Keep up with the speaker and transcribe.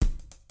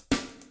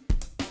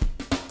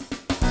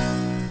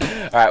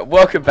Alright,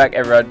 welcome back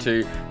everyone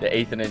to the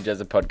Ethan and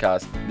Jezza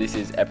podcast. This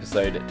is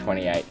episode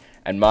 28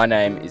 and my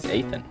name is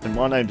Ethan. And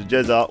my name's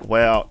Jezza.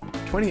 Wow,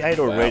 28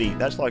 already. Wow.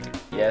 That's like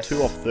Yes.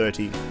 2 off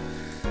 30. Yeah.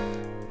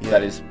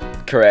 That is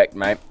correct,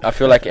 mate. I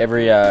feel like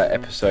every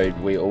episode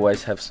we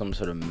always have some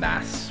sort of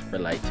maths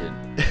related,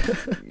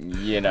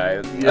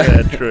 Yeah,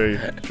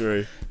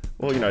 true.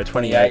 Well,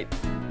 28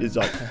 is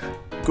like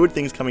good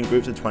things come in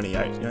groups of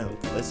 28,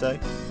 what they say.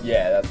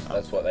 Yeah,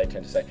 that's what they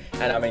tend to say.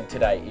 And I mean,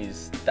 today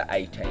is the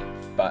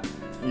 18th, but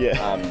Yeah.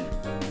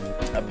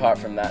 apart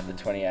from that, the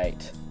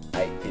 8th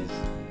is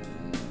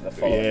the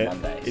following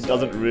Monday. It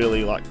doesn't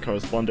really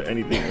correspond to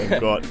anything we've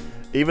got.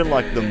 Even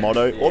the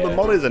motto, or the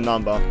motto is a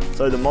number.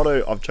 So the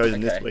motto I've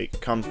chosen this week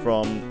comes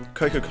from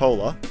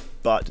Coca-Cola,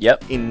 but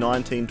in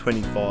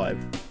 1925.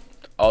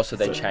 Oh, so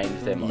they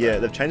changed their motto. Yeah,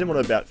 they've changed their motto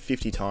about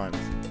 50 times.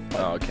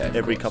 Okay.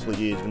 Every couple of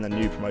years when the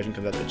new promotion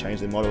comes out, they change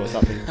their motto or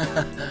something.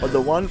 But the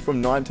one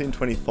from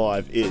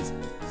 1925 is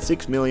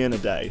 6 million a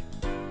day.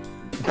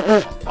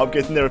 I'm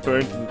guessing they're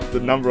referring to the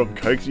number of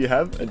Cokes you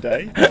have a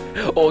day.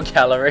 Or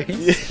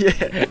calories.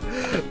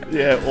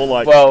 Yeah,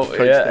 or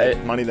Cokes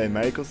money they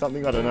make or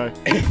something, I don't know.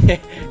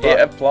 It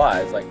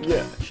applies.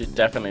 You should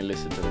definitely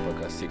listen to the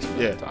podcast 6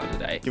 million times a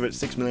day. Give it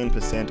 6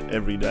 million%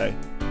 every day.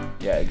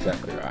 Yeah,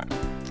 exactly right.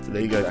 So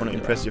there you go. If you want to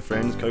impress your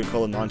friends,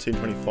 Coca-Cola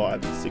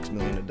 1925 is 6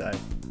 million a day.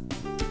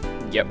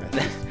 Yep.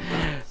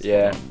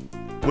 Yeah.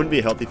 Wouldn't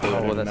be healthy for you,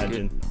 I that's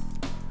imagine.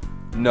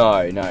 Good. No.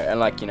 And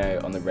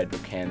on the Red Bull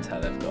cans, how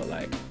they've got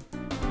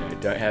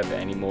don't have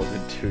any more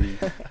than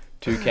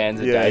two cans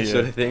a day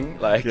sort of thing.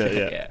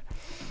 Yeah.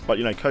 But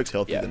Coke's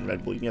healthier than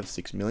Red Bull. You can have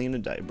 6 million a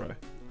day, bro.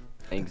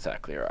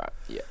 Exactly right.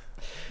 Yeah.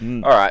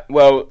 All right.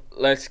 Well,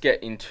 let's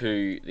get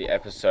into the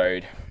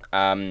episode.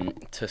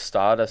 To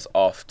start us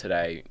off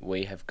today,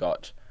 we have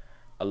got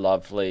a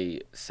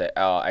lovely set.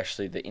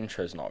 Actually, the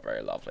intro's not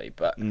very lovely,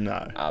 but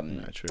no,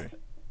 true.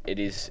 It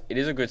is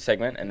a good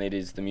segment, and it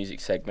is the music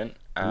segment.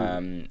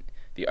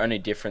 The only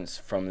difference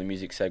from the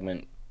music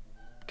segment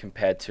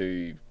compared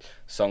to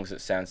songs that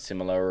sound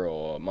similar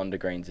or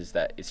Mondegreens is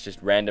that it's just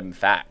random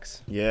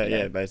facts.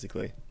 Yeah,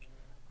 basically.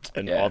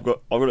 And I've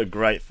got a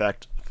great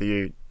fact for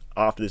you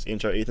after this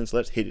intro, Ethan. So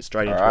let's hit it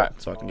straight into it,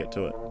 so I can get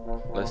to it.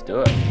 Let's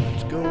do it.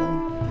 Let's go.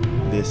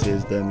 This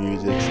is the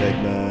music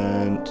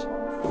segment.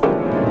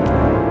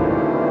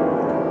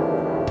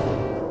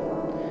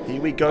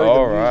 Here we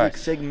go. Music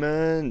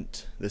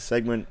segment. The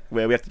segment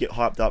where we have to get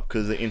hyped up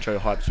because the intro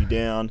hypes you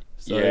down.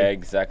 So yeah,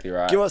 exactly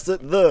right. Give us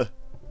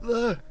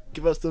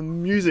give us the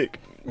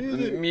music.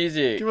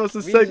 Music. Give us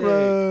the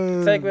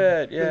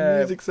segment. Yeah. The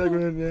music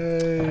segment.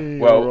 Yay.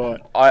 Well,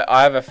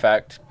 I have a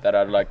fact that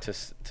I'd like to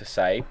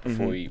say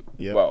before we.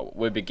 Yep. Well,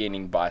 we're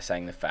beginning by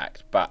saying the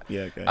fact, but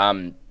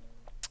okay.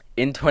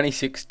 In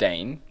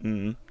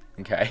 2016,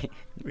 okay.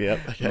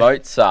 Yep. Okay.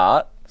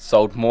 Mozart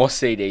sold more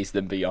CDs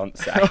than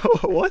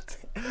Beyonce. What?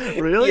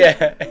 Really?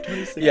 Yeah.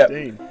 2016.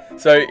 Yep.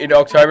 So in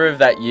October of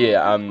that year,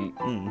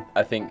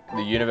 I think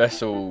the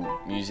Universal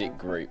Music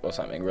Group or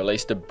something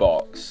released a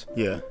box.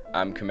 Yeah.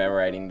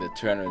 Commemorating the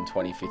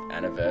 225th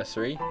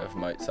anniversary of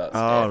Mozart's death.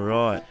 Oh,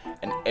 right.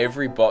 And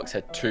every box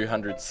had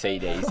 200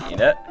 CDs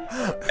in it.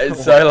 And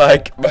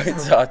so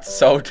Mozart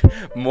sold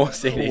more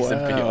CDs than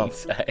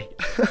Beyonce.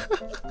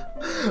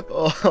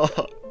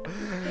 Oh.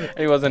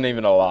 He wasn't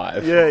even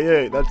alive.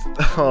 Yeah,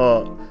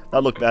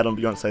 that looked bad on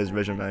Beyonce's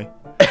resume.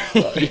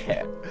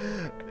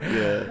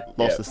 Yeah,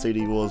 lost the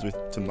CD wars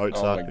to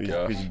Mozart,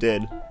 who's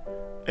dead,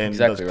 and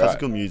does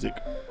classical music.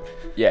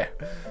 Yeah.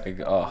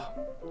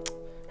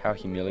 How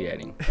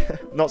humiliating.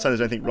 Not saying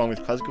there's anything wrong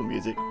with classical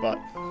music, but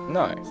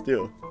no,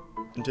 still,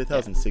 in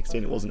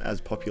 2016 it wasn't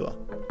as popular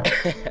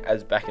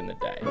as back in the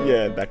day.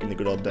 Yeah, back in the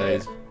good old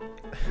days.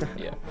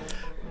 Yeah.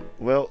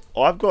 Well,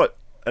 I've got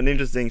an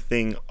interesting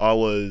thing I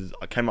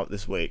came up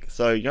this week.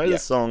 So the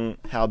song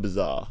How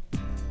Bizarre?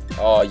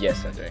 Oh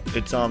yes, I do.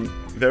 It's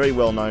very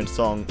well known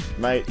song,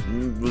 mate.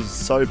 Was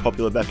so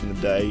popular back in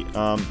the day.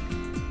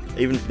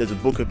 Even there's a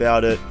book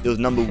about it. It was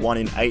number 1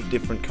 in 8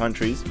 different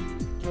countries.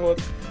 What?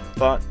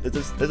 But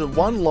there's a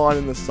one line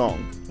in the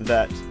song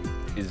that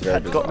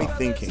got me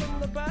thinking.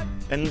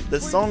 And the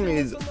song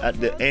is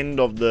at the end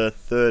of the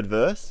 3rd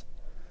verse.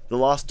 The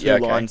last 2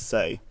 lines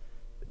say,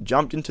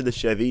 "Jumped into the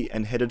Chevy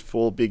and headed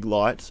for big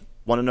lights.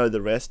 Want to know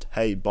the rest?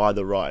 Hey, buy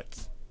the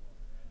rights."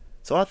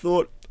 So I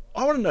thought,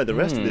 I want to know the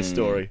rest of this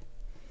story.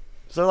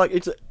 So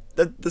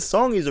the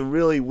song is a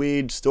really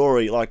weird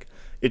story.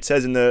 It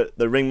says in the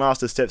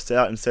ringmaster steps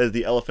out and says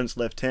the elephants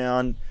left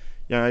town.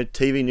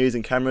 TV news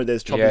and camera,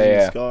 there's choppers in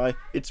the sky.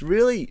 It's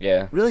really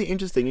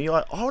interesting. And you're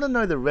like, I want to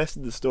know the rest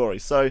of the story.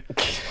 So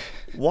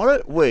why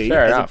don't we,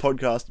 as a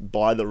podcast,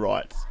 buy the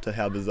rights to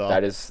How Bizarre?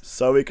 That is,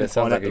 so we can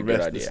find out the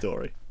rest of the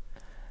story.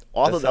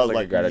 I thought that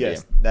was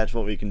yes, that's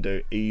what we can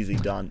do. Easy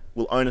done.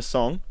 We'll own a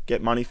song,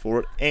 get money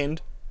for it,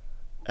 and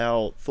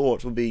our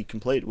thoughts will be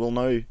complete. We'll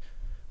know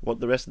what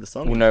the rest of the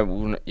song is.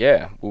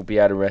 We'll be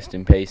able to rest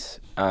in peace.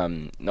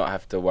 Not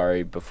have to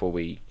worry before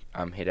we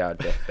hit our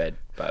deathbed.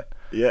 But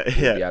Yeah.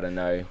 We'll be able to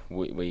know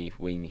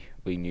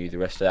we knew the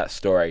rest of that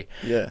story.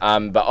 Yeah.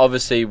 But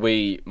obviously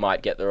we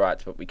might get the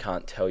rights, but we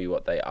can't tell you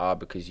what they are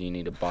because you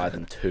need to buy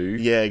them too.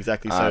 Yeah,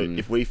 exactly. So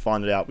if we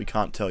find it out, we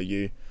can't tell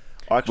you.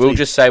 We'll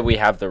just say we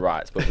have the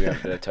rights, but we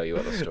aren't going to tell you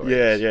what the story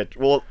is. Yeah.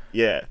 Well,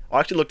 yeah. I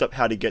actually looked up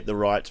how to get the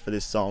rights for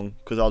this song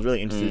because I was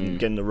really interested in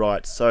getting the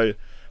rights. So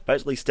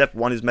basically, step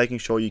one is making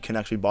sure you can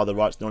actually buy the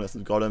rights. No one else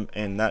has got them,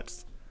 and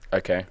that's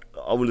okay.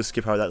 I will just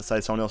skip over that to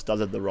say someone else does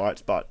have the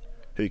rights, but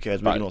who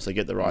cares? We can also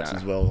get the rights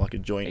as well, like a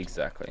joint.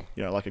 Exactly.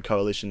 Like a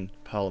coalition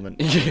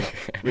parliament. We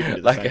can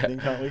do the same thing,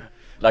 can't we?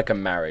 Like a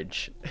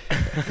marriage.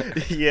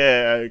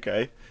 Yeah.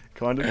 Okay.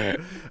 Kind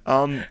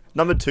of.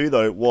 Number 2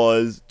 though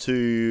was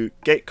to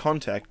get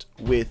contact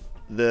with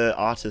the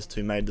artist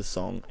who made the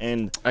song,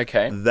 and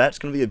that's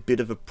going to be a bit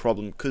of a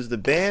problem because the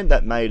band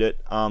that made it,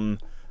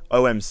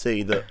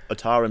 OMC, the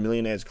Otara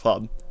Millionaires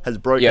Club, has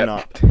broken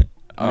up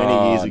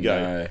many years ago,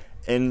 no.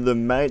 And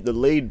the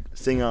lead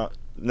singer,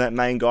 that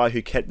main guy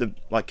who kept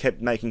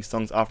making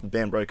songs after the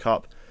band broke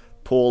up,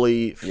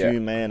 Paulie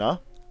Fumana,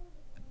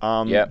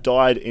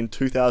 died in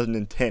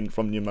 2010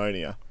 from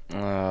pneumonia.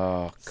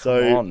 Oh,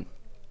 come on.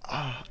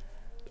 I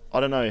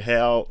don't know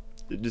how.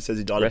 It just says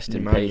he died of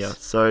pneumonia.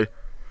 So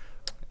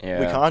we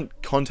can't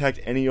contact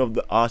any of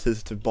the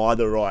artists to buy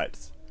the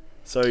rights.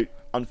 So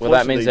unfortunately, well,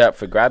 that means they're up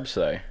for grabs,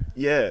 though.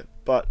 Yeah,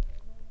 but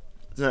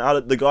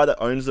the guy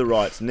that owns the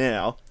rights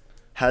now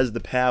has the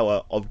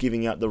power of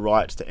giving out the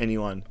rights to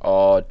anyone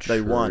they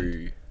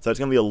want. So it's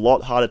going to be a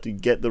lot harder to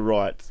get the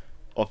rights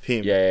off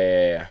him.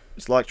 Yeah.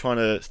 It's like trying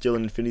to steal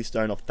an Infinity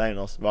Stone off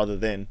Thanos rather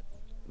than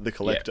the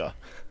Collector.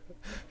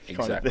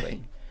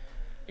 Exactly.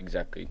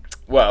 Exactly.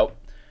 Well,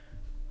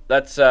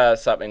 that's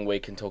something we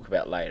can talk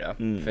about later.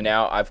 For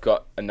now, I've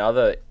got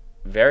another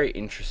very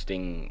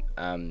interesting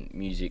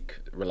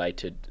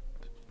music-related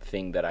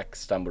thing that I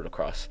stumbled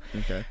across.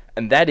 Okay.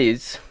 And that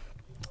is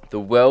the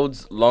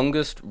world's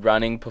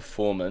longest-running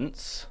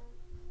performance,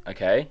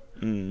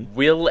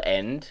 will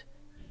end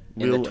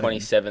in the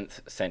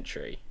 27th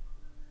century.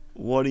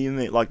 What do you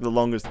mean? Like the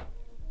longest...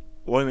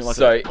 What do you mean?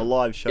 Like a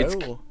live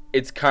show?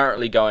 It's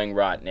currently going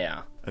right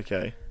now.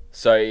 Okay.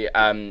 So,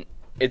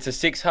 it's a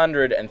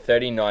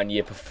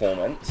 639-year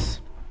performance,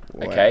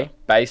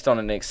 based on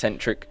an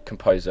eccentric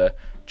composer,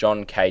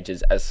 John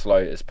Cage's As Slow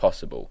as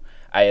Possible,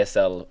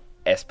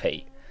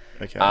 ASL-SP.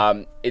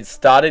 Okay. It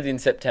started in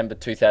September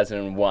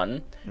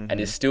 2001 and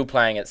is still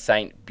playing at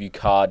St.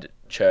 Burkhard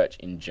Church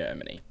in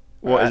Germany.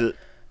 What is it?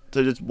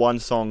 So just one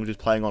song just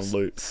playing on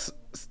loop?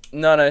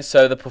 No.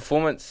 So the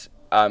performance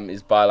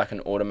is by like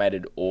an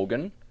automated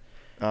organ.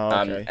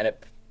 Oh, okay. And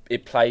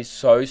it plays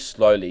so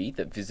slowly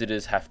that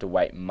visitors have to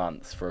wait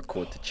months for a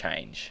chord to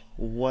change.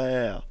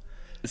 Wow.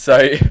 So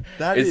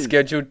it's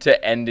scheduled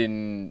to end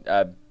in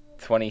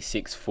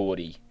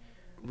 2640.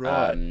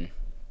 Right.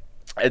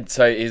 And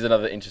so here's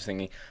another interesting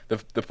thing.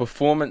 The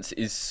performance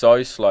is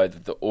so slow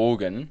that the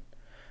organ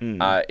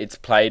it's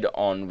played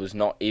on was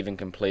not even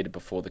completed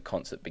before the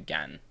concert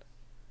began.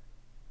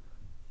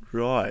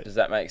 Right. Does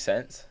that make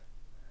sense?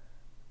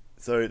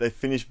 So they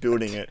finished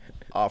building it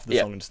after the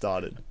song had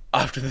started.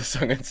 After the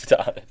song had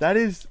started. That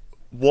is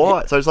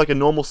what? So it's like a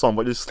normal song,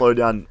 but just slow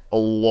down a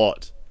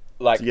lot.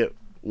 Like to get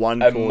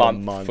one a chord month,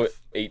 a month for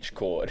each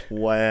chord.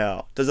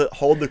 Wow. Does it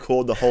hold the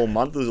chord the whole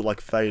month, or does it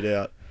like fade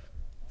out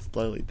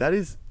slowly? That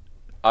is...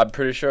 I'm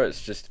pretty sure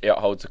it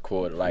holds a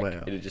chord. Like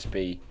it'd just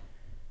be...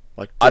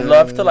 Like, I'd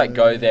love to like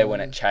go there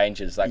when it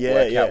changes, like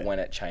work out when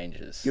it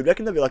changes. You'd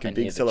reckon there'd be like a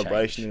big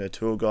celebration and a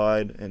tour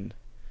guide and...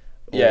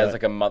 it's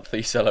like a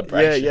monthly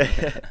celebration.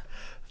 Yeah.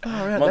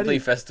 Oh, monthly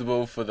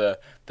festival for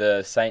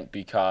the St.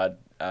 Burkhard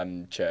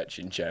church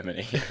in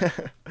Germany.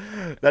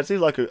 That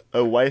seems like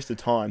a waste of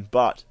time,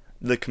 but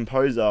the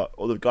composer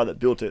or the guy that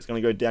built it's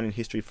going to go down in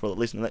history for at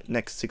least the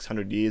next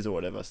 600 years or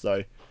whatever.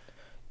 So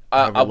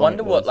I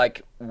wonder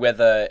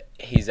whether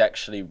he's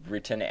actually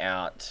written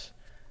out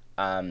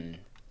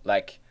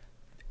like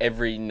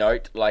every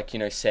note, like,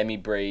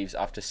 semibreves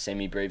after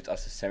semibreves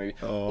after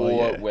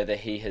semibreves, whether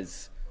he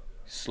has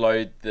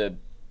slowed the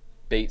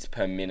beats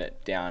per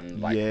minute down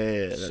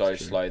so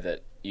slow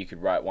that you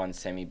could write one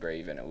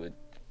semibreve and it would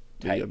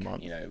take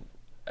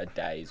a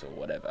days or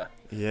whatever.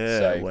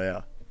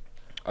 Wow.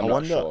 I'm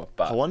not sure,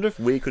 but I wonder if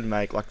we could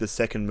make like the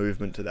second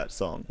movement to that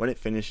song. When it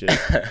finishes,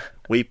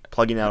 we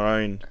plug in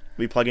a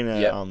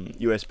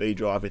USB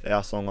drive with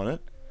our song on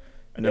it,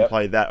 and then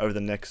play that over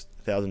the next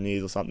 1,000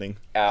 years or something.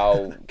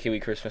 Our Kiwi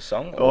Christmas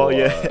song. Oh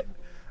yeah.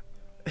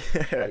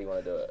 How do you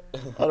want to do it?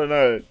 I don't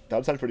know.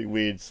 That sounds pretty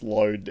weird.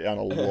 Slowed down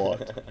a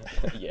lot.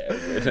 Yeah,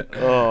 it would.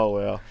 Oh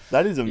wow,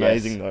 that is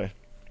amazing though.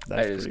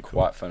 That is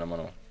quite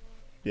phenomenal.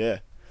 Yeah.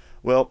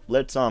 Well,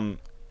 let's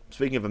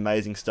speaking of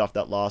amazing stuff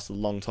that lasts a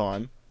long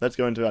time, let's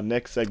go into our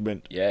next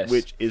segment,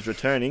 which is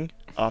returning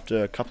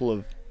after a couple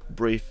of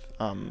brief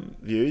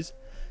views.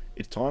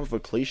 It's time for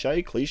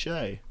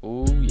cliche.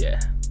 Ooh yeah.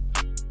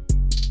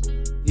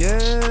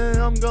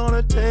 Yeah, I'm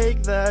gonna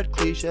take that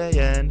cliche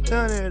and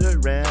turn it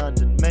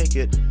around and make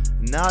it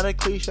not a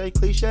cliche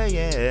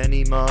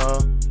anymore.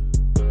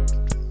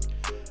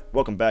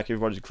 welcome back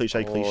everybody to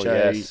Cliche.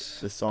 Yes.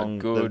 The song,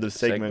 the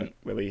segment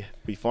where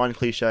we find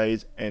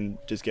cliches and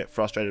just get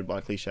frustrated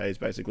by cliches,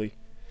 basically.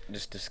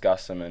 Just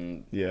discuss them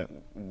and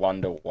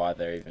wonder why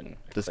they're even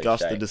discuss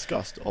the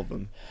disgust of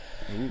them.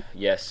 Ooh.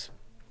 Yes,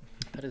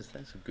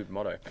 that's a good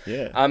motto.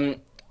 Yeah.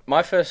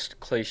 My first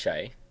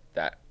cliche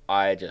that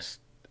I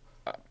just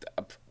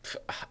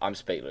I'm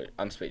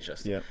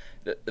speechless. Yeah.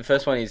 The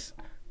first one is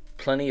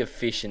plenty of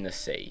fish in the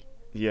sea.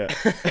 Yeah.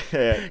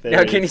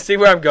 Now, can you see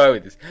where I'm going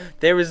with this?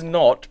 There is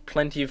not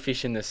plenty of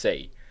fish in the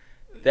sea.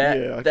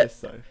 I guess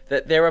so.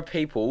 That there are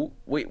people.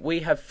 We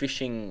have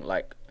fishing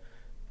like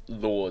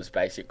laws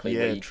basically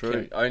where you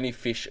can only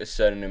fish a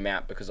certain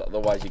amount because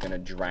otherwise you're going to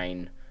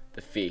drain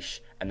the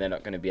fish and they're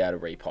not going to be able to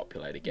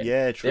repopulate again.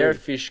 Yeah, true. There are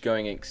fish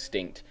going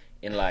extinct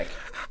in like,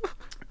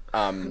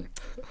 up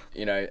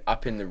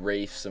in the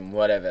reefs and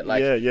whatever.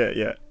 Like,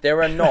 yeah.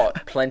 There are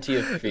not plenty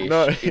of fish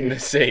in the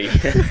sea.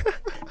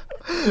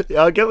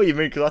 Yeah, I get what you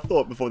mean, because I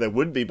thought before there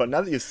would be, but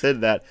now that you've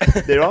said that,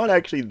 there aren't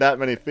actually that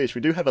many fish.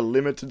 We do have a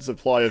limited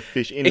supply of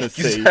fish in the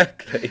sea.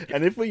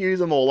 And if we use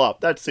them all up,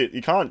 that's it.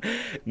 You can't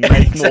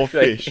make more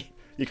fish.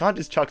 You can't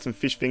just chuck some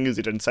fish fingers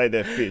in it and say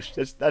they're fish.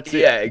 That's it.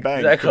 Yeah,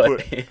 Bang,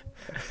 exactly.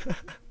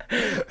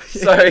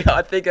 So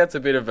I think that's a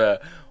bit of a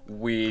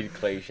weird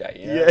cliche.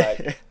 You know?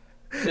 Like,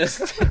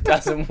 just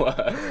doesn't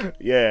work.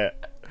 Yeah.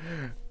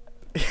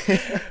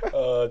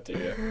 Oh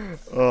dear.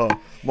 Oh,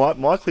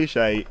 my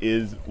cliche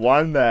is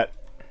one that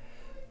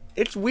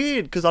it's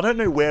weird because I don't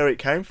know where it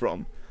came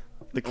from.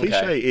 The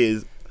cliche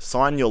is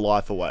sign your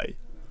life away.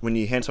 When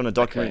you hand on a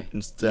document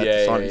and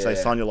say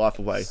sign your life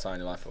away. Sign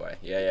your life away.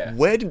 Yeah.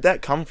 Where did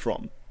that come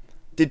from?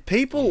 Did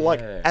people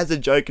as a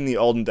joke in the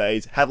olden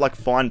days have like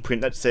fine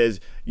print that says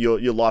your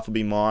life will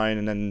be mine,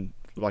 and then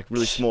like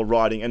really small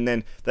writing, and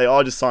then they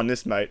just sign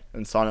this, mate,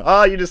 and sign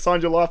it. You just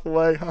signed your life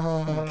away.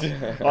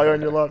 I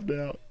own your life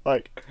now.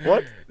 Like,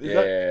 what?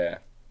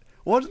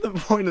 What's the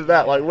point of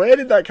that? Like, where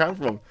did that come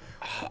from?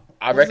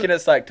 I reckon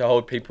it's like to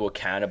hold people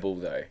accountable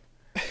though,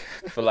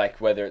 for like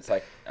whether it's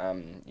like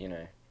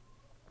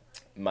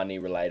money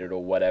related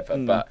or whatever.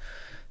 But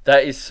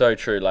that is so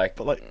true. Like,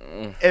 but like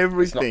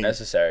everything, it's not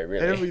necessary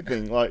really.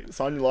 Everything, like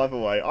sign your life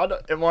away.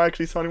 Am I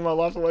actually signing my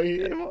life away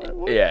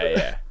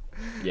here?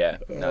 Yeah,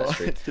 no, it's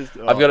true. It's just,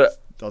 I've got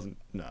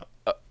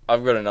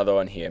I've got another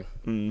one here.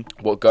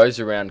 What goes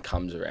around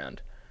comes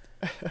around.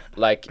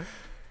 Like,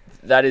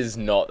 that is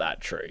not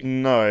that true.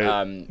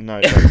 No.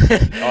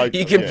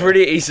 You can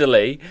pretty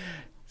easily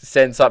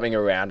send something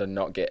around and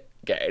not get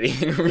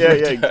anything. Yeah,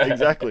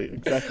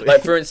 exactly.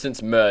 Like, for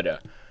instance, murder.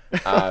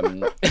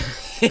 No,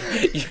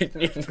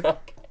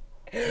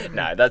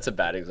 that's a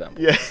bad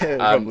example. Yeah,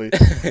 probably.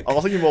 I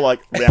was thinking more like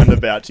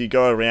roundabouts. You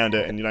go around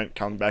it and you don't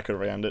come back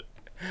around it.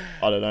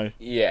 I don't know.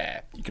 Yeah.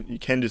 You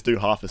can just do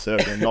half a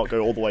circle and not go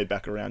all the way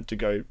back around to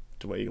go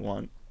to where you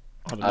want.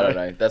 I don't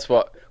know. That's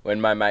what, when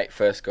my mate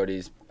first got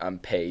his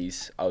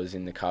P's, I was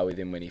in the car with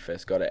him when he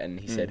first got it, and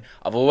he said,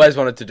 I've always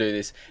wanted to do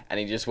this, and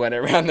he just went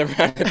around the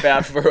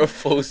roundabout for a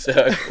full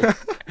circle.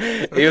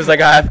 He was like,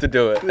 I have to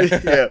do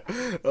it.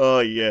 Yeah. Oh,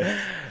 yeah.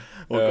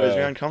 What goes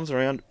around comes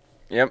around.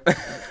 Yep.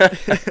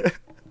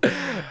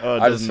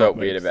 I just felt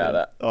weird about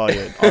that. Oh,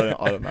 yeah.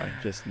 I don't know.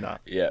 Just nah.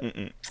 Yeah.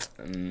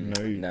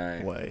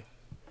 No way.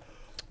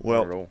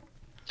 Well,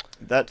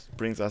 that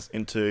brings us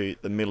into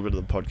the middle bit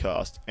of the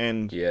podcast.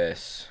 And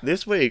yes,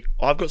 this week,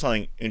 I've got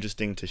something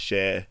interesting to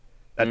share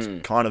that's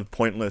kind of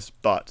pointless,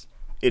 but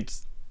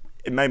it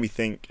made me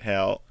think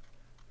how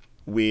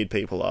weird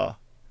people are.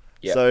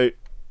 Yep. So,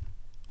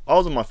 I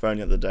was on my phone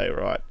the other day,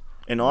 right?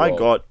 And I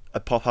got a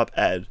pop-up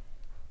ad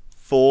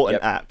for an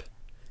app.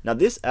 Now,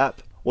 this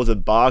app was a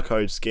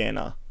barcode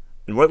scanner.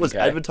 And what it was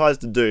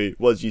advertised to do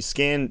was you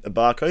scan a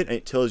barcode and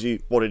it tells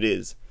you what it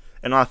is.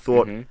 And I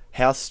thought,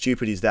 how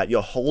stupid is that?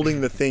 You're holding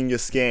the thing you're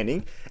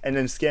scanning and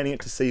then scanning it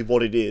to see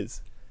what it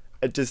is.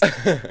 It just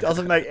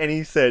doesn't make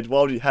any sense.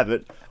 Why would you have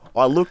it?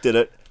 I looked at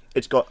it.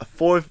 It's got a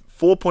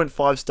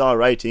 4.5 star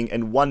rating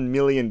and 1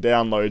 million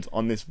downloads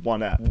on this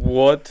one app.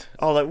 What?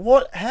 I was like,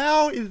 what?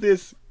 How is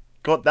this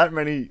got that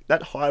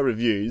high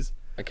reviews?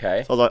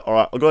 Okay. So I was like, all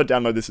right, I've got to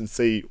download this and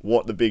see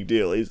what the big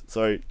deal is.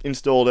 So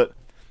installed it,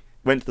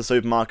 went to the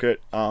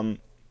supermarket,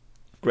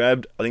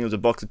 grabbed, I think it was a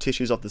box of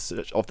tissues off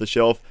the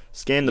shelf,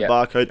 scanned the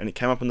barcode, and it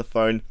came up on the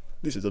phone,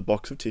 this is a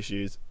box of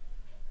tissues.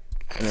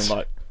 And then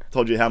like,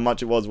 told you how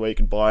much it was, where you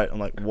could buy it. I'm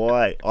like,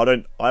 why?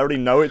 I already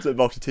know it's a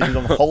box of tissues.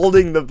 I'm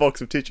holding the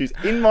box of tissues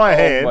in my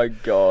hand. Oh my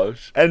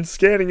gosh. And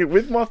scanning it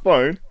with my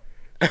phone.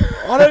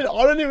 I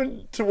don't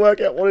even to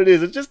work out what it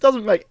is. It just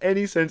doesn't make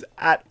any sense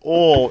at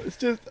all. It's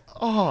just,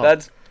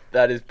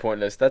 that is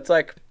pointless. That's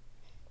like,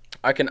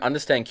 I can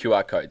understand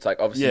QR codes. Like,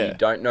 obviously, you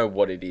don't know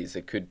what it is.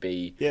 It could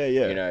be,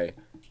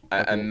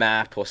 a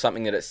map or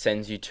something that it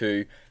sends you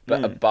to,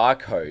 but a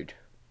barcode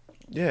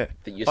that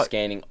you're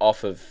scanning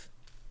off of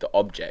the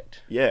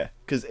object. Yeah,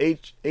 because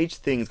each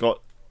thing's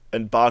got a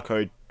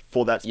barcode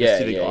for that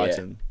specific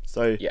item.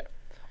 So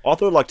I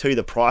thought it'd like tell you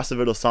the price of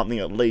it or something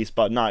at least,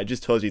 but no, it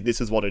just tells you this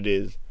is what it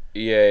is.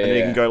 Yeah, and then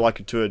you can go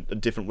like to a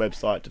different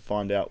website to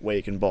find out where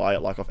you can buy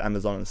it, like off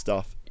Amazon and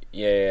stuff.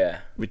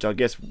 Yeah. Which I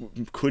guess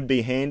could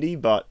be handy,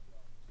 but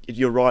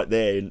you're right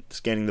there in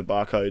scanning the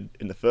barcode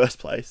in the first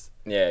place.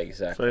 Yeah,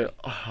 exactly. So,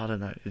 I don't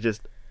know.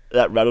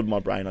 That rattled my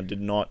brain. I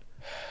did not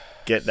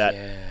get that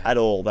at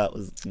all. That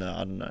was, no, I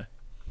don't know.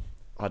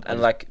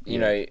 You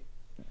know,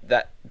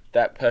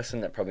 that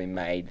person that probably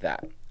made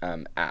that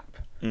app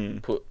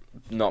put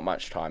not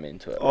much time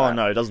into it. Oh, right?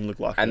 No, it doesn't look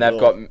like and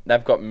it. And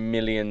they've got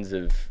millions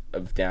of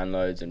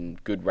downloads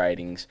and good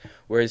ratings.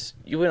 Whereas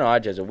you and I,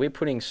 Jezza, we're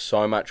putting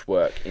so much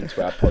work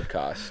into our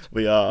podcast.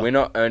 We are. We're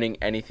not earning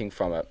anything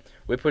from it.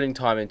 We're putting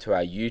time into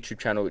our YouTube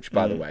channel, which,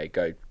 by the way,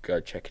 go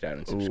check it out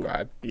and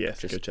subscribe. Ooh, yes,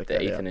 just go check the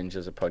that Ethan out. and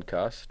Jezza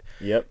podcast.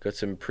 Yep. Got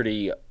some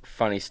pretty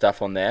funny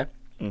stuff on there.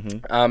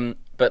 Mm-hmm.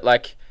 But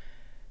like,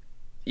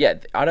 yeah,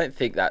 I don't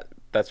think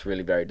that's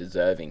really very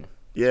deserving.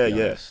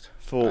 Yeah.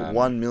 For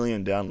 1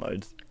 million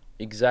downloads.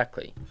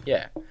 Exactly.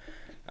 Yeah.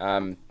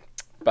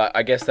 But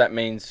I guess that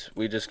means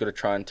we just got to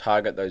try and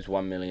target those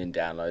 1 million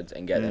downloads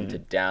and get them to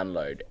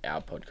download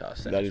our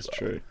podcast. That is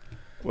true.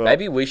 Well,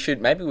 maybe we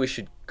should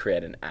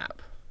create an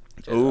app.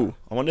 Ooh,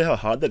 I wonder how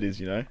hard that is,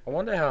 you know? I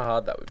wonder how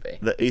hard that would be.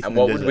 The Ethan and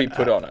what would we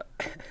put on it?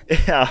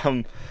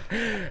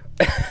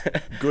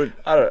 Good.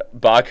 I don't know.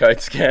 Barcode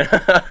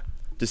scanner.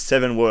 Just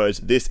 7 words.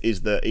 This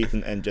is the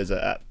Ethan and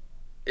Jezza app.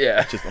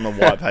 Yeah. Just on the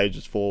white page,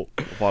 it's 4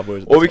 or 5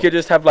 words. Or we could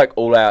just have like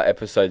all our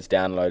episodes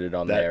downloaded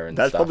on there and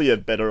that's stuff. probably a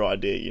better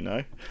idea, you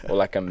know? Or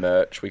like a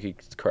merch. We could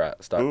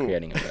start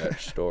creating a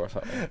merch store or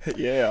something.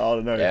 Yeah, I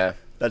don't know. Yeah.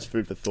 That's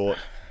food for thought.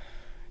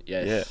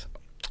 Yes. Yeah.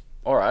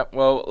 All right.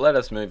 Well, let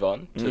us move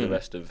on to the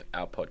rest of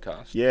our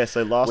podcast. Yeah.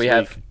 So last week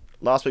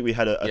we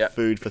had a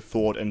food for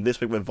thought, and this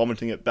week we're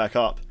vomiting it back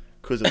up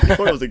because we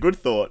thought it was a good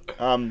thought.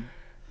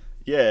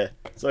 Yeah.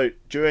 So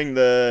during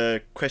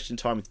the question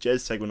time with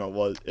Jez segment, I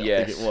think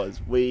it was,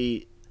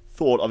 we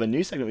thought of a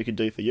new segment we could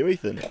do for you,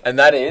 Ethan. And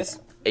that is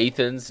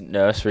Ethan's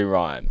nursery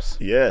rhymes.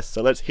 Yes.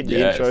 So let's hit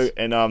the intro,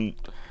 and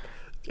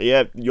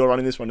you're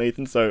running this one,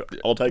 Ethan. So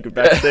I'll take a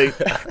back seat.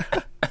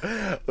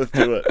 Let's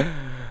do it.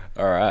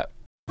 All right.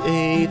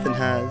 Ethan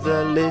has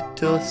a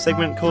little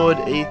segment called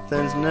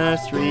Ethan's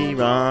Nursery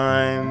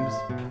Rhymes.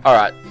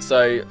 Alright,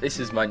 so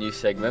this is my new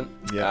segment.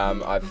 Yeah.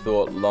 I've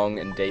thought long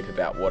and deep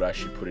about what I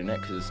should put in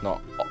it because it's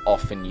not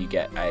often you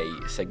get a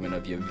segment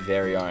of your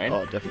very own.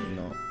 Oh, definitely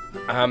not.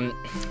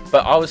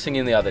 But I was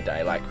thinking the other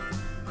day, like,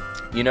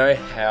 you know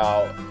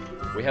how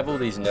we have all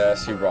these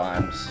nursery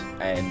rhymes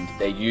and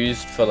they're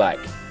used for like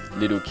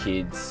little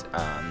kids,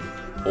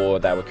 or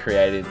they were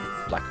created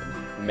like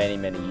many,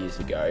 many years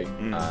ago.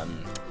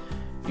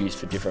 Used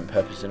for different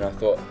purposes, and I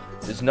thought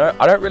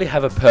I don't really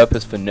have a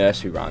purpose for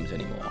nursery rhymes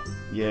anymore.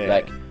 Yeah.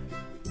 Like,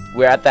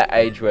 we're at that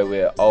age where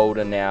we're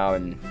older now,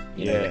 and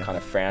you know they're kind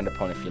of frowned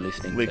upon if you're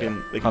listening. We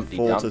can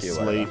fall to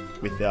sleep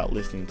without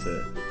listening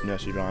to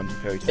nursery rhymes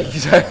and fairy tales.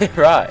 Exactly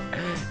right.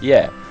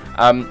 Yeah.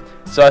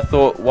 So I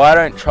thought, why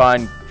don't try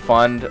and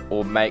find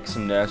or make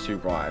some nursery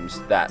rhymes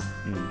that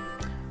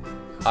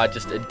are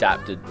just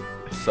adapted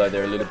so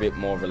they're a little bit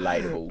more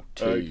relatable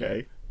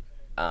to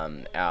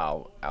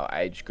our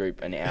age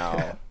group and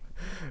our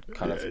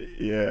kind of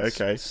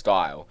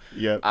style.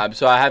 Yeah.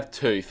 So I have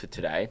 2 for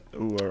today.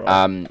 Ooh, all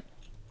right.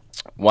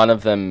 One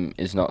of them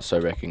is not so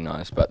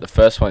recognised, but the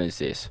first one is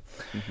this.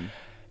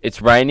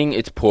 It's raining,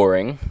 it's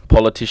pouring,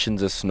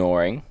 politicians are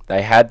snoring.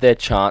 They had their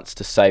chance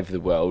to save the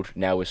world.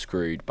 Now we're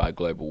screwed by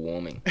global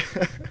warming.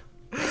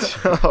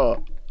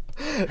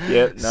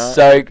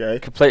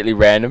 Completely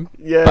random.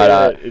 Yeah.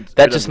 But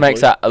that just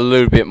makes that a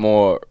little bit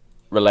more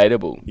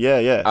relatable.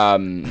 Yeah.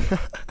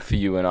 For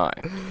you and I.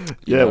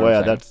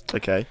 Wow, that's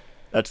okay.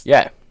 That's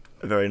a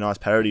very nice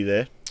parody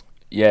there.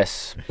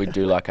 Yes, we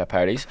do like our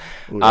parodies.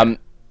 Ooh, yeah.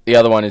 The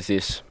other one is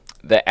this.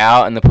 The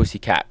owl and the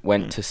pussycat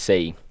went to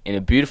sea in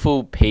a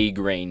beautiful pea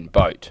green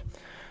boat.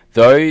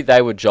 Though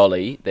they were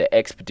jolly, their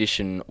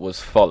expedition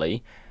was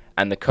folly,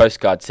 and the Coast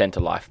Guard sent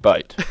a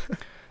lifeboat.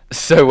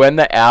 So when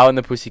the owl and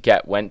the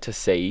pussycat went to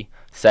sea,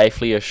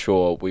 safely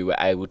ashore we were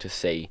able to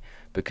see,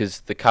 because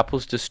the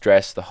couple's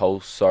distress, the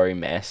whole sorry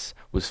mess,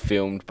 was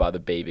filmed by the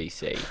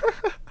BBC.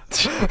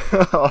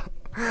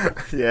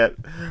 Yeah.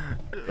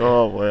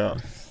 Oh, wow.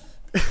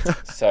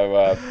 So,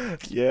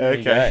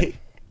 okay.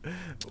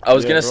 I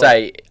was going to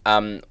say,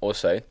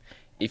 also,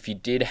 if you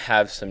did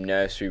have some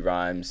nursery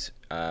rhymes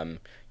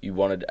you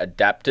wanted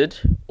adapted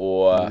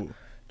or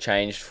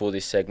changed for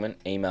this segment,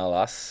 email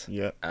us.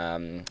 Yeah.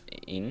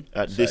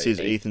 This is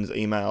Ethan's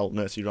email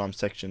nursery rhyme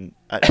section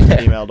at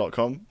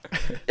email.com.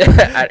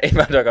 At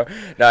email.com.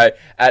 No,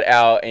 at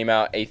our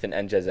email,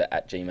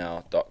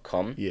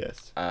 ethanandjezza@gmail.com.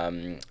 Yes.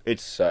 You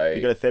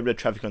got a fair bit of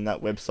traffic on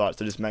that website,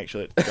 so just make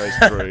sure it goes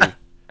through.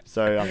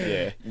 So,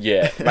 yeah.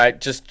 Yeah, mate,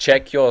 just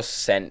check your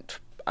sent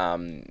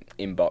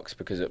inbox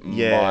because it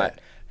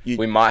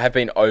we might have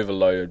been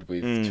overloaded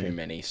with too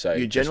many. So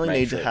you generally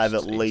need to have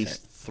at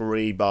least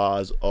 3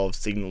 bars of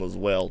signal as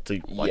well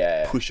to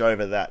push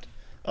over that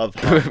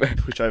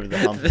push over the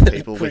hump of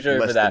people with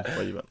less than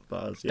 3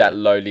 bars. Yeah. That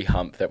lowly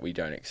hump that we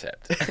don't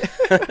accept.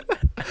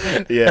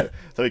 Yeah,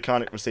 so we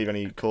can't receive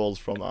any calls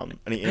from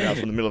any emails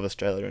from the middle of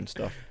Australia and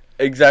stuff.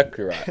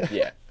 Exactly right.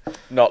 Yeah.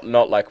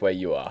 Not like where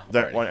you are.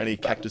 Don't want any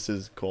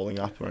cactuses calling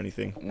up or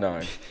anything.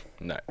 No.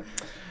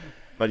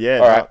 But yeah,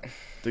 all right.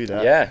 Do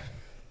that. Yeah.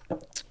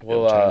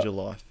 Well, it'll change your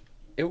life.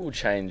 It will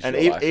change your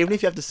life. Even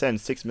if you have to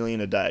send 6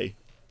 million a day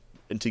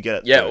and to get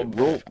it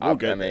through, we'll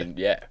get there.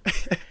 Yeah.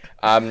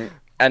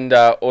 And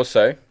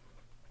also,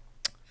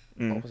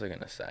 what was I going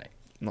to say?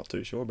 Not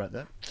too sure about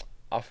that.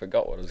 I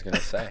forgot what I was going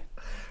to say.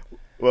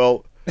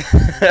 Well,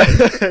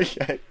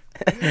 okay.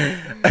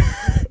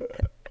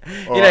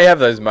 You have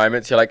those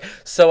moments. You're like,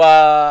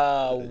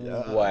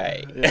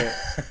 wait. Yeah.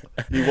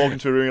 You walk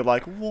into a room. You're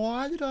like,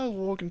 why did I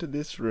walk into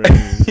this room?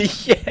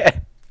 Yeah.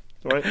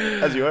 Sorry,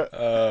 as you were.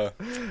 All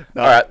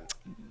right.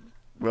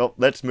 Well,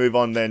 let's move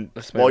on then.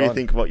 While you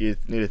think what you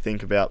need to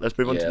think about, let's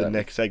move on to the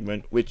next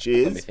segment, which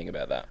is... Let me think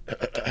about that.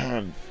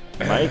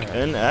 Make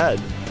an ad.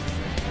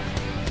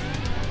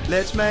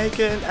 Let's make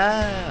an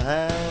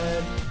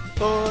ad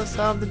for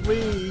something we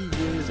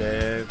use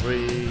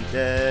every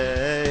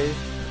day.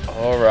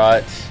 All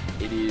right.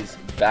 It is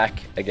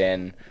back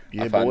again.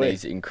 Yeah, I find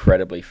these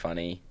incredibly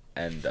funny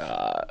and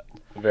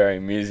very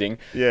amusing.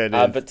 Yeah, it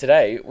is. But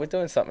today, we're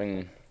doing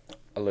something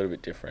a little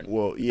bit different.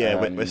 Well, yeah,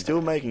 we're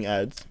still making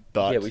ads,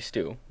 but... Yeah, we're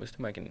still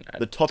making an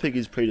ad. The topic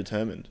is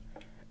predetermined.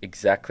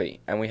 Exactly.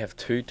 And we have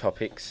 2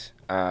 topics.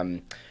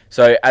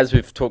 So, as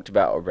we've talked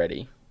about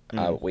already,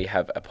 we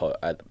have a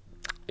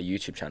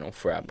YouTube channel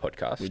for our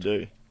podcast. We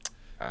do.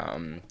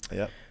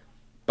 Yeah.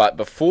 But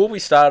before we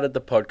started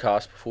the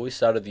podcast, before we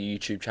started the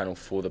YouTube channel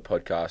for the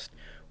podcast,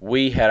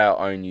 we had our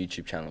own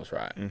YouTube channels,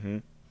 right? Mm-hmm.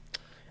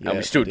 Yeah, and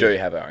we still do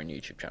have our own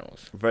YouTube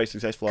channels. Very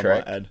successful,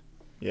 Correct? I might add.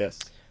 Yes.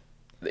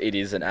 It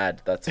is an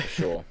ad, that's for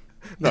sure.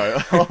 No.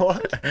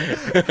 What?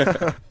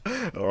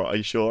 All right, are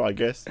you sure? I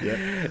guess.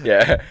 Yeah.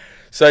 Yeah.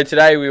 So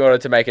today we wanted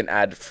to make an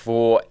ad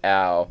for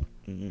our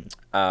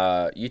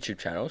YouTube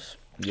channels.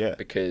 Yeah.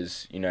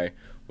 Because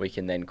we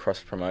can then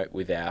cross promote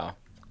with our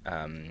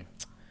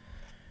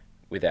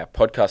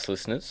podcast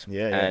listeners.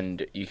 Yeah.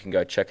 And you can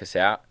go check us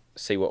out,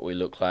 see what we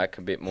look like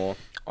a bit more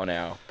on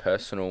our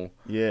personal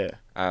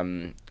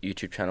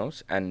YouTube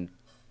channels, and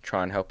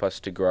try and help us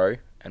to grow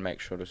and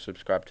make sure to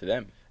subscribe to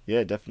them.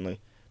 Yeah,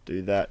 definitely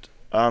do that.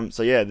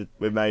 So yeah,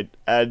 we've made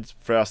ads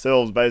for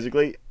ourselves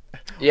basically.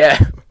 Yeah.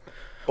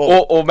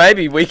 Or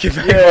maybe we could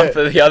make one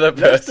for the other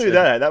person. Let's do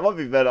that. That might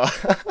be better.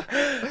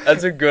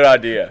 That's a good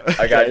idea.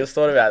 Okay, I just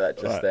thought about that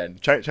just then.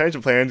 Change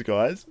of plans,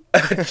 guys.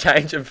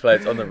 Change of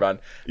plans on the run.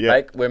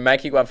 Yeah. We're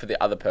making one for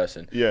the other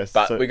person. Yes.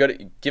 But we got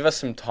to give us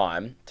some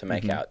time to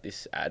make out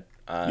this ad.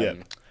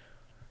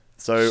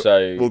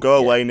 So we'll go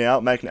away now,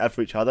 make an ad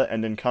for each other,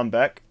 and then come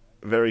back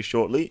very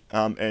shortly.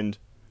 And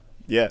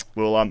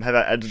we'll have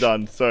our ads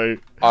done. So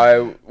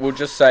I will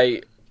just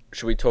say,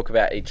 should we talk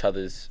about each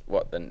other's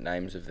what the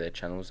names of their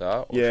channels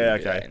are? Or yeah. should we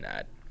do that Okay. in the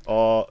ad?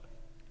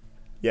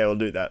 Yeah, we'll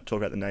do that. Talk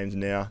about the names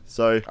now.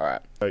 So, all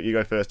right. So you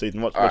go first,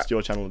 Ethan. What's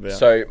your channel about?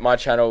 So my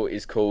channel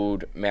is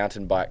called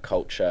Mountain Bike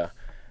Culture.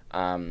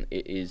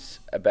 It is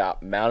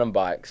about mountain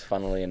bikes,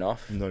 funnily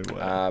enough. No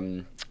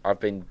way. I've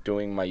been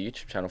doing my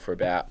YouTube channel for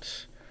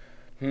about,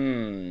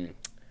 I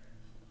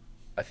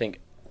think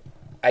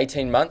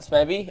 18 months,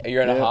 maybe a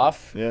year and a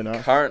half. Yeah,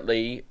 nice.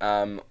 Currently,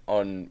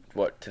 on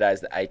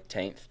today's the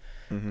 18th.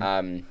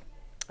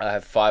 I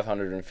have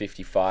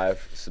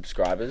 555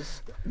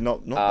 subscribers.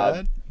 Not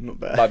bad. Not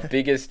bad. My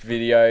biggest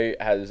video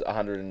has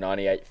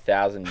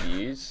 198,000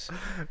 views,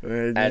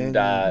 and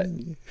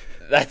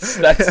that's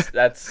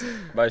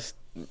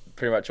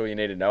pretty much all you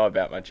need to know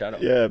about my channel.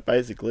 Yeah,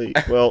 basically.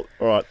 Well,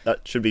 all right,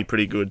 that should be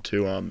pretty good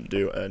to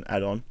do an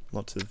add-on.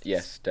 Lots of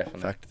definitely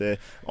fact there.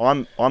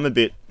 I'm a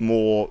bit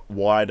more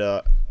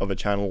wider of a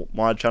channel.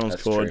 My channel's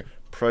called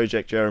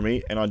Project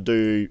Jeremy, and I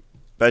do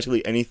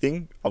basically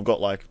anything. I've got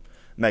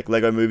make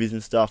Lego movies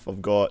and stuff.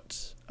 I've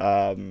got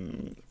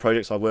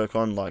projects I work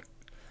on, like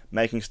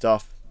making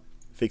stuff,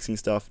 fixing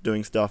stuff,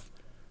 doing stuff,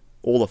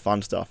 all the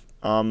fun stuff.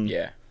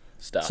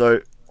 Stuff.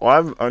 So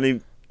I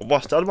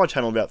started my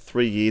channel about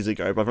 3 years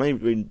ago, but I've only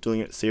been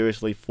doing it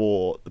seriously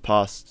for the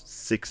past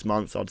 6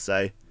 months, I'd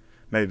say,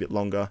 maybe a bit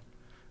longer.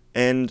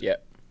 And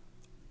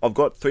I've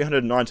got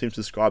 319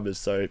 subscribers,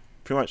 so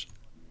pretty much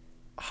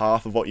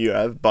half of what you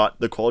have, but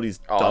the quality's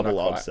double,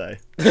 I'd say.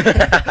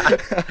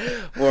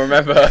 Well,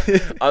 remember,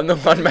 I'm the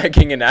one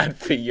making an ad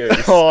for you.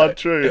 Oh,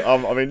 true.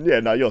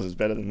 Yours is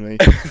better than me.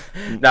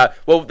 No,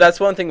 well, that's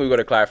one thing we've got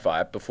to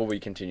clarify before we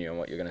continue on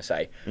what you're going to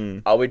say.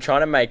 Are we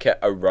trying to make it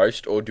a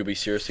roast, or do we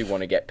seriously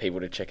want to get people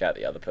to check out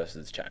the other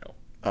person's channel?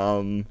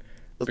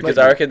 Because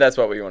I reckon that's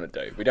what we want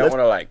to do. We don't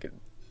want to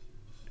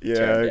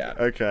Yeah,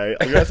 okay.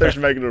 I guess I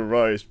should make it a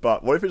roast,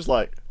 but what if it's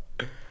like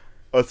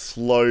a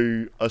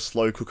slow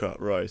cooker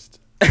roast?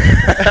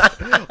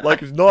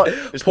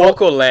 It's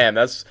pork or lamb.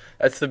 That's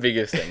the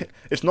biggest thing.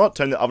 It's not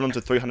turning the oven on to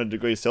 300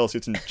 degrees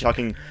Celsius and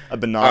chucking a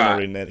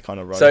banana in there kind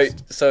of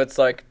roast. So it's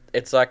like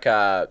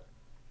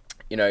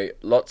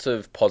lots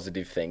of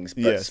positive things,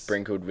 but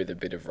sprinkled with a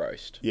bit of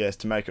roast. Yes,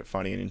 to make it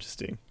funny and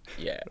interesting.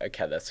 Yeah,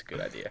 okay, that's a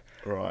good idea.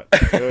 Right.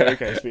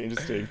 Okay, it's be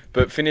interesting.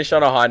 But finish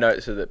on a high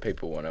note so that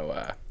people want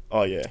to.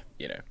 Oh yeah.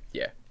 Yeah.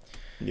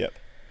 Yep.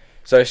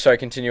 So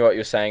continue what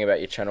you're saying about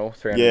your channel.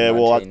 319. Yeah,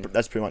 well,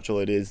 that's pretty much all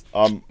it is.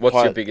 What's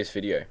your biggest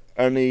video?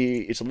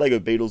 It's a Lego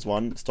Beatles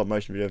one, stop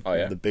motion video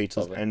of the Beatles,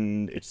 lovely.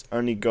 And it's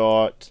only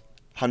got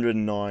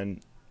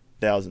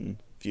 109,000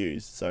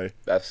 views. So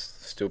that's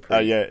still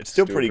pretty. It's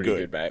still pretty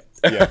good, mate.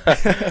 Yeah, I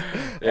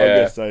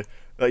guess so.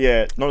 But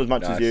yeah, not as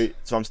much as you.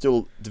 So I'm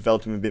still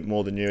developing a bit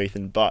more than you,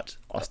 Ethan. But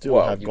I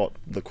still have got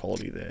the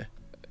quality there.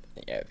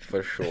 Yeah,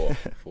 for sure,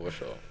 for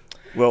sure.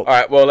 Well, all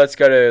right. Well, let's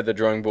go to the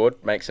drawing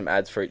board, make some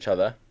ads for each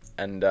other,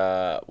 and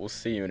we'll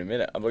see you in a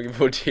minute. I'm looking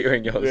forward to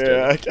hearing yours.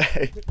 Yeah,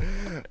 okay.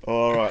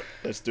 All right,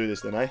 let's do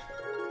this then, eh?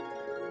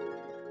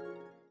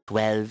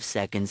 12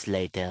 seconds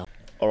later.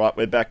 All right,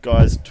 we're back,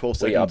 guys. 12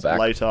 seconds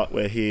later,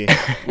 we're here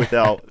with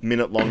our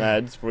minute-long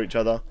ads for each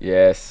other.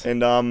 Yes.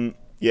 And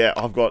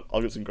I've got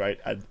some great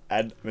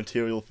ad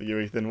material for you,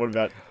 Ethan. What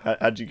about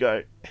how'd you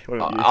go? What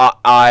about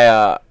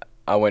you?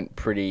 I went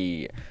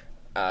pretty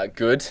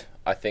good.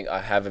 I think I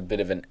have a bit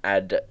of an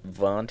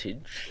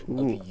advantage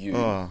of you.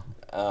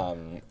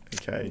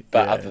 Okay.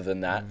 But other than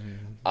that,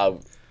 I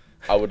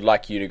would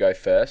like you to go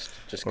first,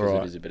 just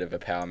because it is a bit of a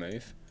power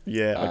move.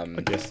 Yeah,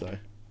 I guess so.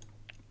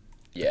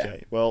 Yeah.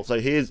 Okay. Well, so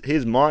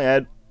here's my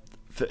ad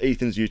for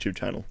Ethan's YouTube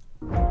channel.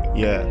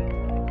 Yeah.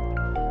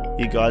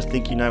 You guys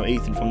think you know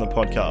Ethan from the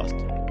podcast.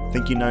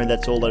 Think you know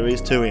that's all there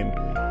is to him.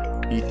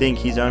 You think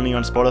he's only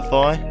on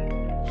Spotify?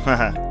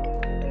 Haha.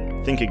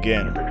 Think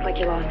again. Looks like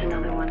you lost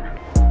another one.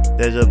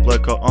 There's a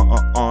bloke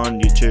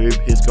on YouTube.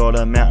 He's got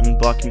a mountain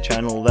biking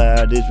channel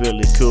that is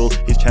really cool.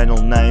 His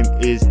channel name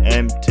is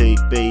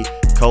MTB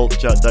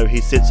Culture, though he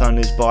sits on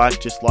his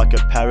bike just like a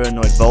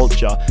paranoid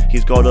vulture.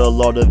 He's got a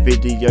lot of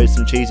videos,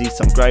 some cheesy,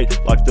 some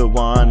great, like the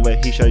one where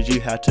he shows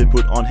you how to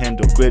put on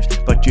handle grips.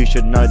 But you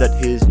should know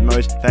that his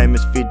most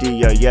famous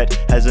video yet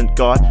hasn't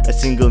got a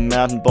single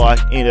mountain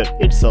bike in it.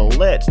 It's a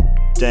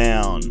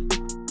letdown.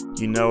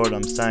 You know what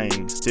I'm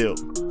saying? Still,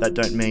 that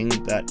don't mean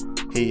that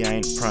he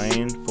ain't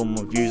praying for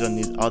more views on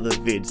his other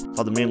vids.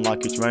 Follow them in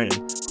like it's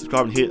raining.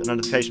 Subscribe and hit the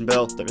notification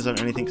bell. Don't miss out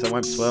on anything, cause I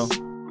won't swell.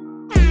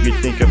 You'd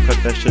think a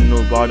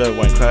professional rider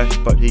won't crash,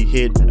 but he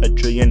hit a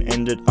tree and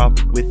ended up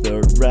with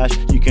a rash.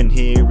 You can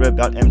hear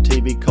about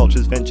MTB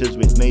Culture's ventures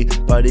with me,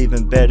 but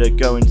even better,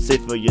 go and see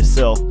for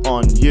yourself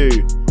on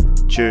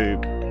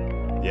YouTube.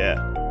 Yeah.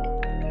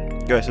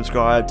 Go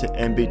subscribe to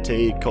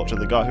MBT Culture,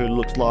 the guy who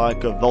looks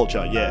like a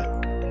vulture. Yeah.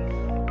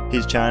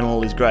 His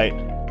channel is great.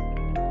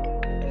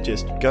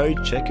 Just go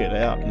check it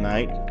out,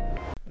 mate.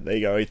 There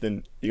you go,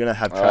 Ethan. You're going to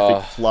have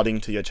traffic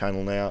flooding to your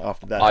channel now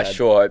after that. I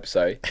sure hope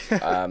so.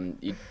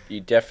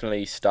 You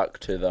definitely stuck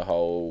to the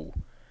whole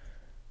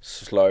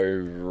slow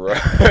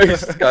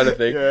roast kind of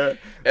thing. Yeah.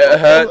 It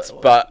hurts,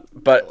 but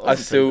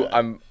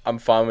I'm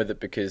fine with it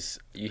because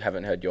you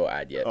haven't heard your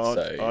ad yet.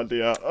 Oh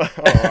dear.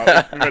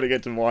 Alright, we better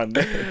get to mine.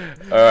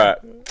 Alright.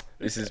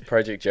 This is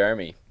Project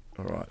Jeremy.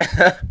 Alright.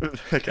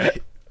 Okay.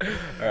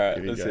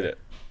 Alright, let's hit it.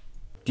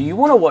 Do you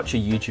want to watch a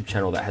YouTube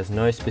channel that has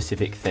no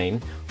specific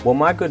theme? Well,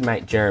 my good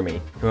mate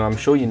Jeremy, who I'm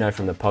sure you know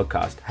from the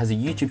podcast, has a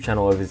YouTube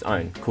channel of his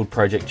own called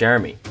Project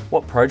Jeremy.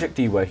 What project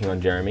are you working on,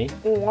 Jeremy?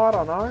 Oh, I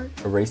don't know.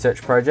 A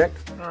research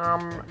project?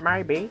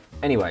 Maybe.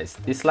 Anyways,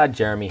 this lad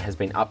Jeremy has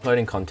been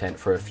uploading content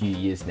for a few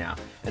years now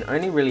and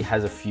only really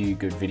has a few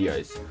good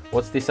videos.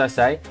 What's this I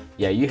say?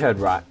 Yeah, you heard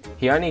right.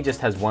 He only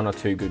just has 1 or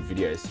 2 good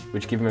videos,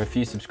 which give him a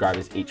few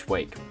subscribers each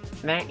week.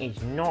 That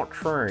is not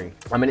true.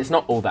 I mean, it's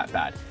not all that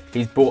bad.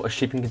 He's bought a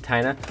shipping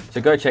container,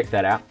 so go check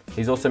that out.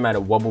 He's also made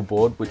a wobble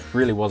board, which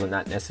really wasn't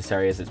that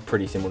necessary as it's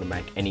pretty simple to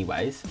make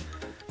anyways.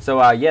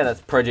 So yeah, that's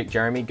Project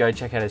Jeremy. Go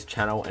check out his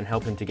channel and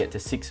help him to get to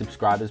 6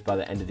 subscribers by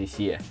the end of this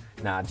year.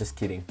 Nah, just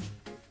kidding.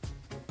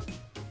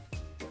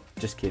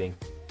 Just kidding.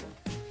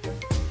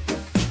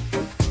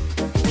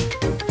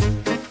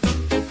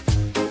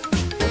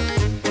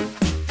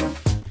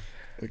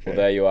 Okay. Well,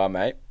 there you are,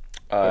 mate.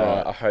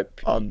 Right. I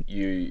hope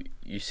you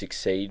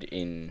succeed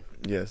in...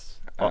 Yes.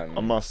 I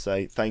must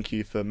say thank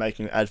you for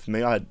making an ad for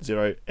me. I had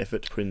 0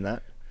 effort to put in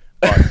that.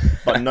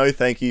 But no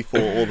thank you for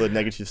all the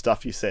negative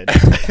stuff you said,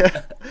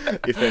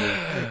 if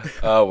any.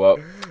 Oh, well,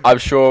 I'm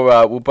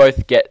sure we'll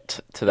both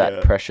get to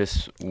that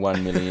precious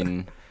 1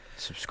 million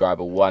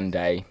subscriber one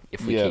day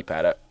if we keep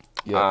at it.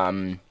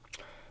 Yeah.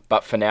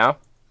 But for now,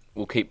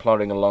 we'll keep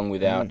plodding along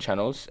with our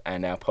channels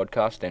and our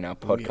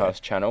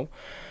podcast channel.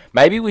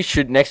 Maybe we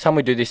should, next time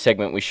we do this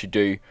segment, we should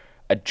do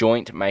a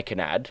joint make an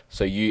ad,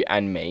 so you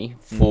and me,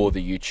 for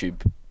the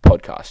YouTube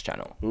podcast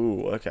channel.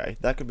 Ooh, okay.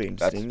 That could be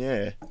interesting,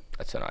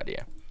 That's an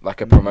idea.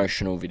 Like a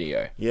promotional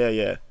video.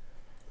 Yeah.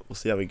 We'll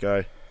see how we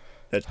go.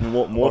 That's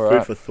more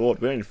food for thought.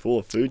 We're in full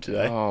of food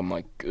today. Oh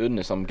my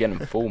goodness, I'm getting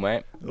full,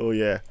 mate. Oh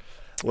yeah.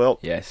 Well,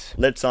 yes.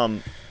 Let's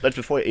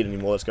before you eat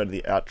anymore, let's go to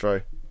the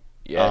outro.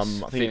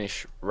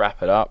 Yes.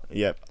 Wrap it up.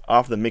 Yep.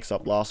 After the mix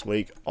up last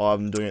week,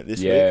 I'm doing it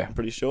this week. I'm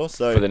pretty sure.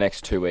 So for the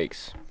next 2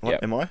 weeks.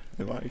 What, am I?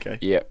 Okay.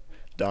 Yep.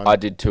 Done. I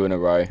did 2 in a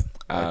row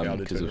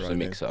because it was a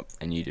mix up,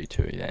 and you do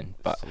 2 then.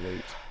 But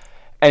Salute.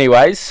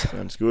 anyways,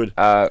 sounds good.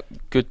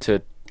 Good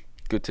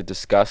to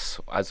discuss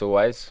as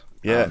always.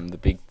 Yeah. The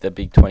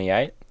big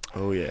 28.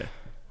 Oh yeah.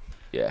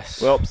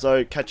 Yes. Well,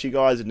 so catch you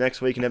guys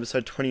next week in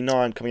episode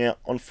 29, coming out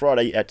on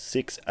Friday at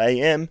 6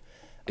 a.m.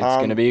 It's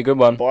going to be a good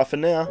one. Bye for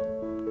now.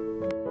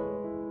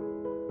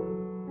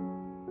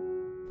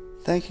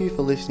 Thank you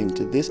for listening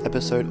to this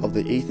episode of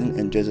the Ethan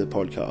and Jezza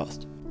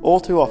podcast. All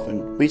too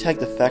often, we take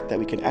the fact that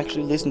we can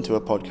actually listen to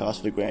a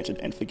podcast for granted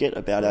and forget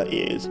about our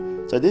ears.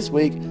 So this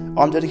week,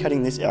 I'm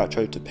dedicating this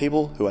outro to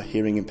people who are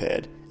hearing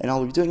impaired, and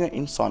I'll be doing it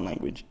in sign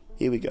language.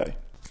 Here we go.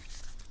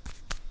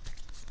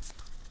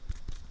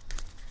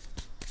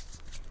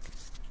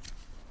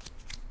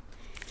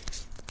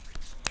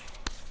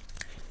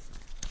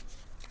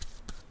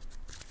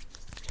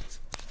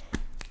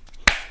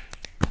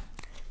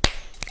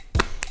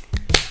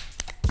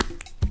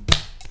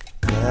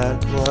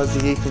 That was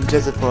the Ethan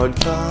Jezza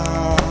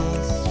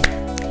podcast.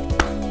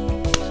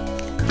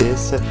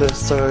 This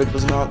episode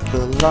was not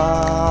the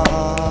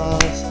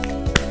last.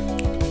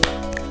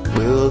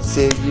 We'll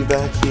see you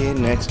back here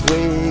next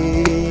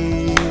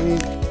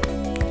week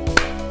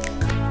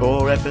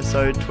for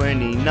episode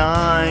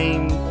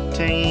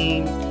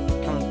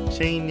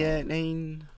 2019.